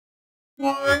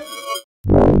Nicole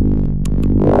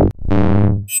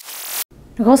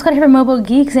Scott here from Mobile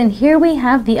Geeks, and here we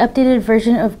have the updated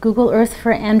version of Google Earth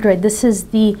for Android. This is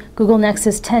the Google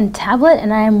Nexus 10 tablet,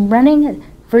 and I am running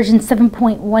version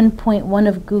 7.1.1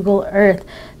 of Google Earth.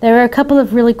 There are a couple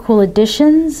of really cool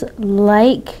additions,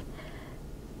 like,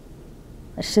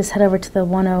 let's just head over to the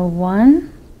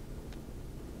 101.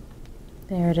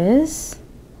 There it is.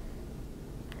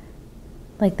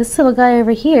 Like this little guy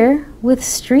over here with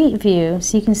Street View.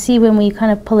 So you can see when we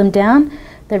kind of pull him down,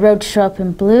 the roads show up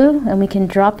in blue, and we can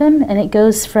drop him, and it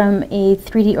goes from a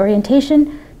 3D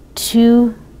orientation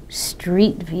to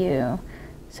Street View.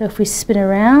 So if we spin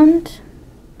around,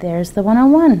 there's the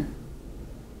 101.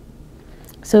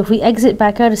 So if we exit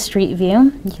back out of Street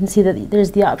View, you can see that there's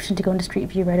the option to go into Street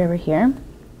View right over here.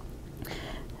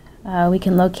 We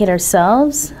can locate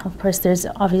ourselves. Of course, there's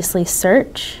obviously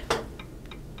search.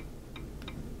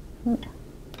 And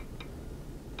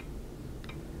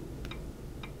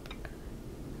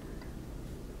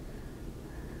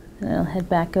I'll head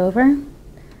back over.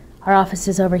 Our office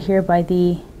is over here by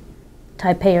the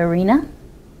Taipei Arena.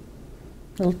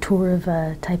 A little tour of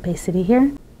Taipei City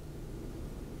here.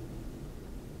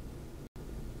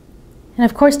 And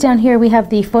of course down here we have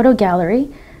the photo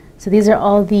gallery. So these are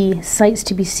all the sites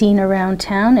to be seen around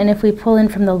town. And if we pull in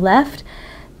from the left,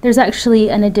 there's actually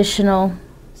an additional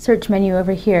search menu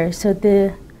over here. So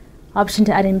the option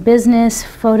to add in business,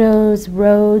 photos,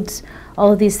 roads,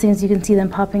 all of these things, you can see them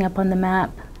popping up on the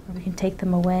map. We can take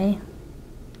them away.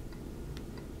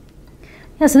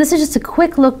 Yeah, so this is just a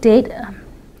quick look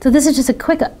this has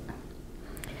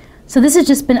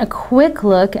just been a quick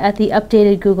look at the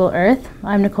updated Google Earth.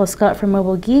 I'm Nicole Scott from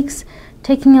Mobile Geeks,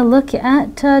 taking a look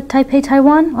at Taipei,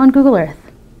 Taiwan on Google Earth.